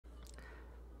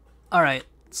Alright,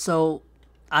 so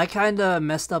I kinda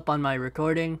messed up on my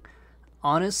recording.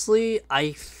 Honestly,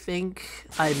 I think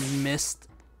I missed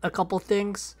a couple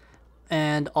things.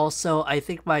 And also, I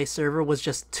think my server was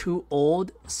just too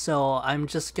old, so I'm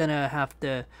just gonna have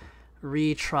to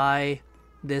retry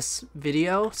this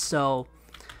video. So,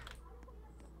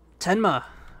 Tenma,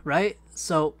 right?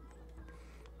 So,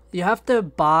 you have to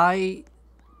buy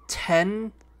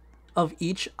 10 of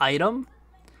each item.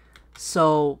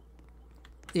 So,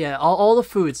 yeah, all the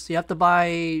foods. You have to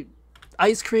buy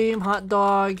ice cream, hot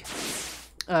dog,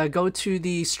 go to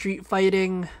the street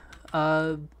fighting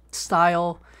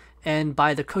style and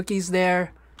buy the cookies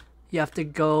there. You have to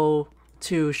go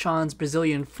to Sean's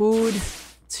Brazilian food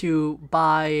to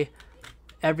buy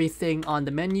everything on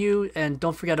the menu, and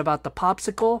don't forget about the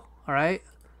popsicle. Alright,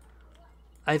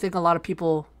 I think a lot of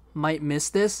people might miss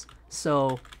this,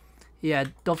 so yeah,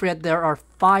 don't forget there are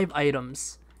 5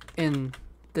 items in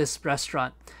this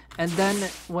restaurant. And then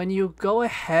when you go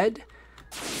ahead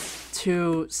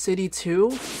to City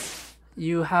 2,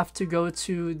 you have to go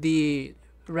to the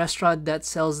restaurant that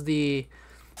sells the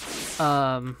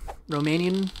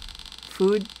Romanian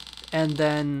food, and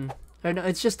then or no,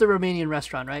 it's just the Romanian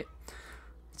restaurant, right?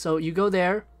 So you go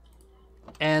there,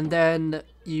 and then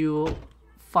you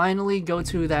finally go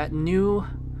to that new,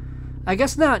 I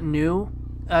guess not new,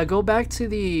 go back to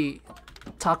the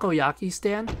takoyaki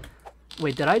stand.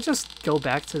 Wait, did I just go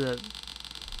back to the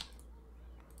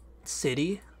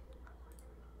city?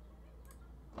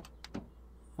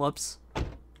 Whoops.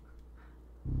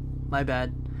 My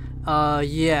bad.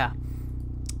 Yeah.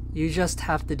 You just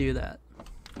have to do that.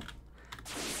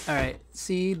 Alright,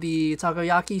 see the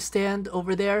takoyaki stand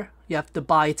over there? You have to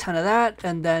buy 10 of that,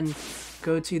 and then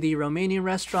go to the Romanian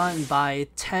restaurant and buy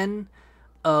 10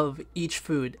 of each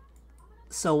food.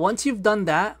 So once you've done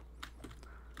that,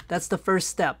 that's the first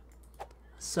step.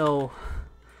 So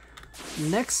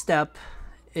next step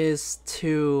is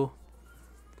to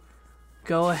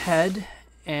go ahead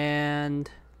and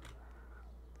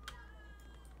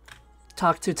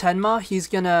talk to Tenma. He's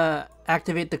gonna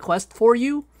activate the quest for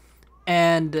you,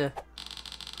 and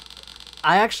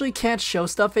I actually can't show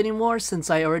stuff anymore since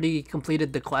I already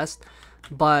completed the quest,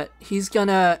 but he's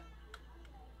gonna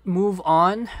move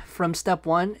on from step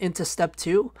 1 into step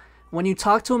 2. When you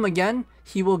talk to him again,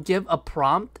 he will give a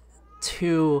prompt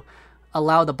to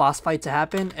allow the boss fight to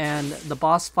happen, and the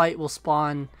boss fight will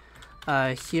spawn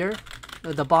here.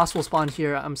 The boss will spawn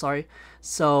here, I'm sorry.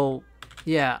 So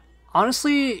yeah,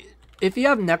 honestly, if you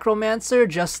have Necromancer,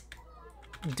 just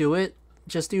do it.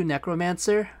 Just do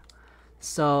Necromancer.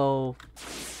 So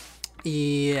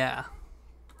yeah,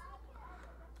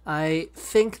 I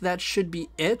think that should be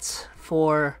it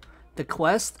for the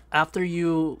quest. After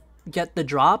you get the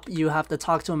drop, you have to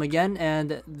talk to him again,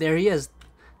 and there he is.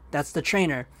 That's the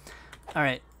trainer.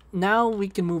 Alright, now we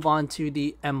can move on to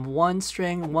the M1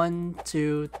 string. 1,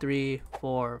 2, 3,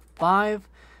 4, 5.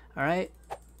 Alright.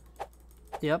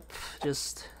 Yep,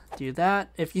 just do that.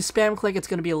 If you spam click, it's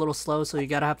going to be a little slow, so you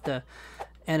gotta have to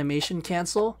animation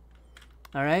cancel.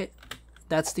 Alright,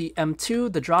 that's the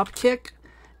M2, the drop kick.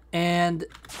 And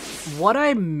what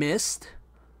I missed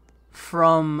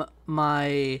from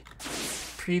my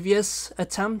previous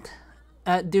attempt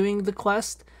at doing the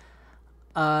quest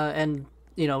and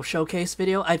you know, showcase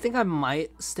video, I think I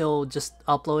might still just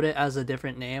upload it as a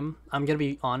different name. I'm gonna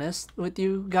be honest with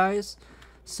you guys,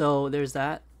 so there's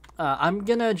that. I'm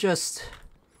gonna just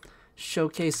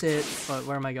showcase it.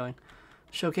 Where am I going?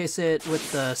 Showcase it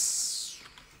with the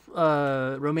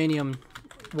Romanian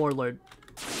warlord.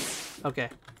 Okay,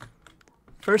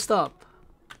 first up,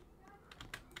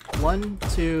 1,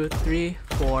 2, 3,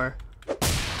 4.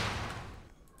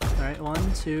 All right,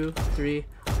 1, 2, 3,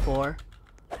 4.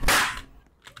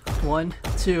 1,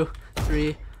 2,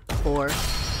 3, 4.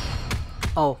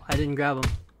 Oh, I didn't grab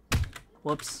him.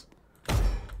 Whoops.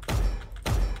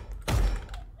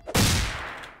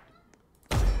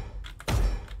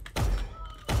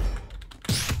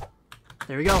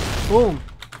 There we go. Boom.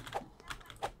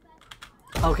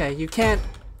 Okay, you can't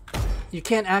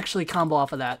actually combo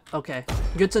off of that. Okay,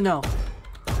 good to know.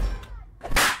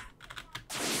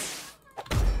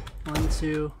 1,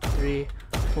 2, 3,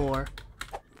 4,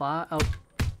 5. Oh.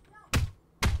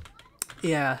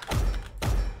 Yeah.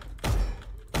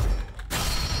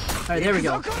 Alright, there we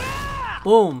go.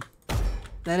 Boom.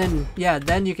 Then yeah,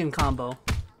 then you can combo.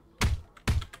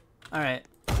 Alright.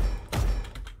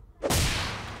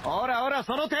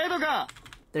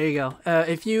 There you go.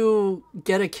 If you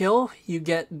get a kill, you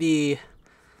get the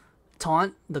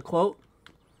taunt, the quote.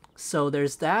 So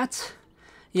there's that.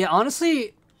 Yeah,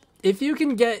 honestly, if you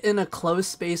can get in a close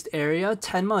spaced area,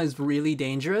 Tenma is really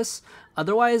dangerous.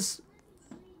 Otherwise,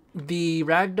 the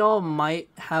ragdoll might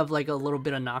have like a little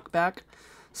bit of knockback,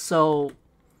 so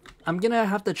I'm gonna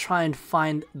have to try and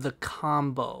find the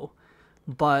combo.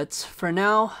 But for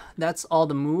now, that's all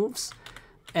the moves,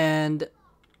 and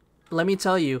let me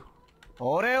tell you,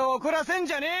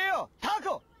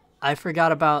 I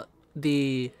forgot about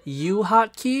the U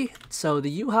hotkey. So the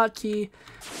U hotkey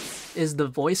is the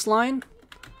voice line,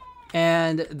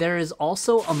 and there is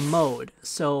also a mode.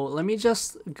 So let me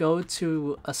just go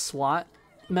to a SWAT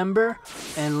member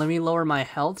and let me lower my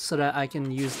health so that I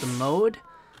can use the mode.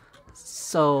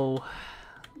 So,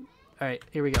 alright,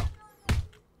 here we go.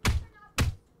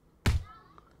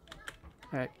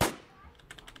 Alright.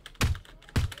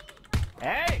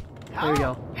 Hey, here we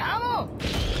go.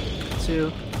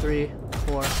 2, 3,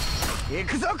 4.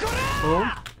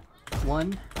 Boom.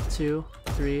 1, 2,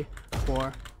 3,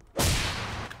 4.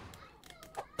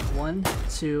 1,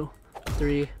 2,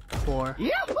 3, 4.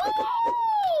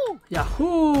 Yahoo!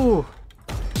 Yahoo!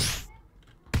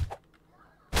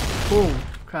 Boom.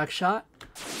 Crack shot.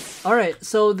 Alright,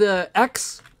 so the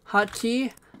X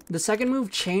hotkey, the second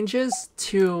move changes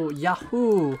to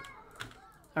Yahoo!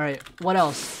 Alright, what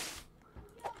else?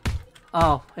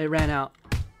 Oh, it ran out.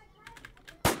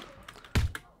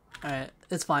 Alright,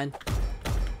 it's fine.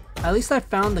 At least I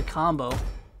found the combo.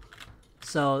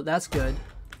 So that's good.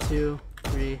 2,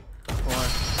 3, 4.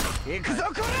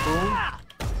 Boom.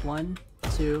 1,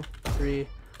 2, 3,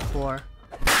 4.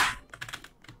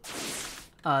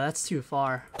 Oh, that's too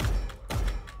far.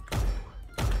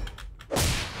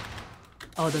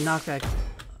 Oh, the knockback.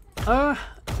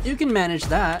 You can manage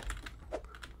that.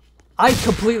 I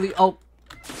completely... Oh,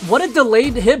 what a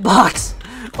delayed hitbox!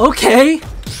 Okay!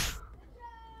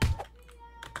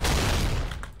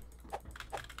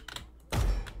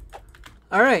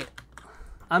 Alright.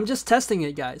 I'm just testing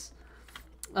it, guys.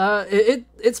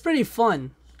 It's pretty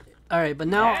fun. Alright, but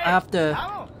now I have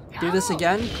to do this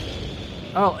again.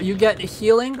 Oh, you get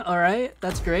healing? Alright,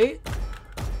 that's great.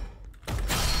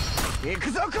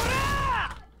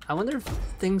 I wonder if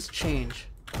things change.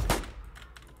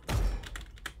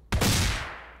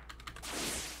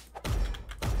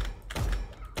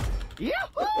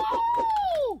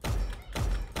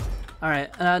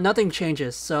 Alright, nothing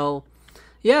changes, so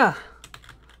yeah.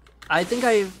 I think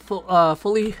I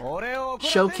fully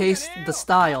showcased the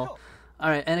style.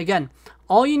 Alright, and again,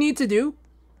 all you need to do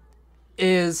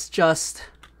is just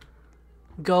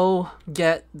go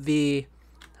get the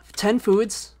 10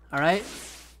 foods, alright?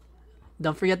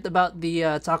 Don't forget about the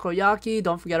takoyaki,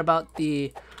 don't forget about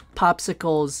the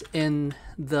popsicles in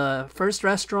the first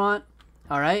restaurant,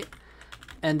 alright?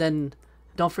 And then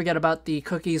don't forget about the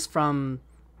cookies from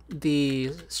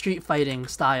the street fighting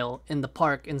style in the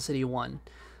park in City 1.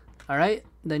 Alright,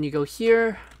 then you go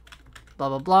here, blah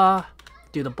blah blah,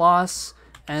 do the boss,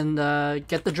 and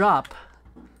get the drop.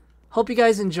 Hope you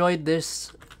guys enjoyed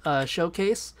this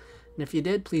showcase, and if you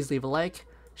did, please leave a like,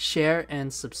 share,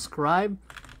 and subscribe.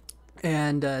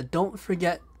 And don't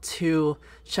forget to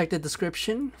check the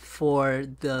description for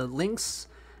the links,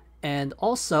 and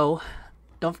also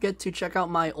don't forget to check out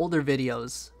my older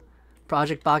videos,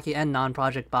 Project Baki and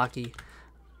non-Project Baki,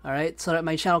 alright, so that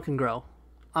my channel can grow.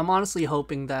 I'm honestly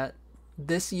hoping that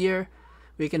this year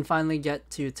we can finally get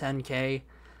to 10K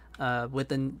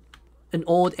with an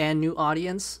old and new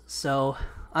audience. So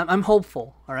I'm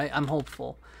hopeful, alright? I'm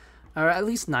hopeful. Or at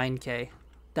least 9K.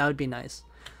 That would be nice.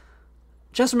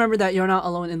 Just remember that you're not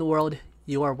alone in the world.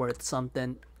 You are worth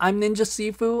something. I'm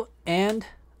Ninjasifu, and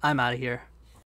I'm out of here.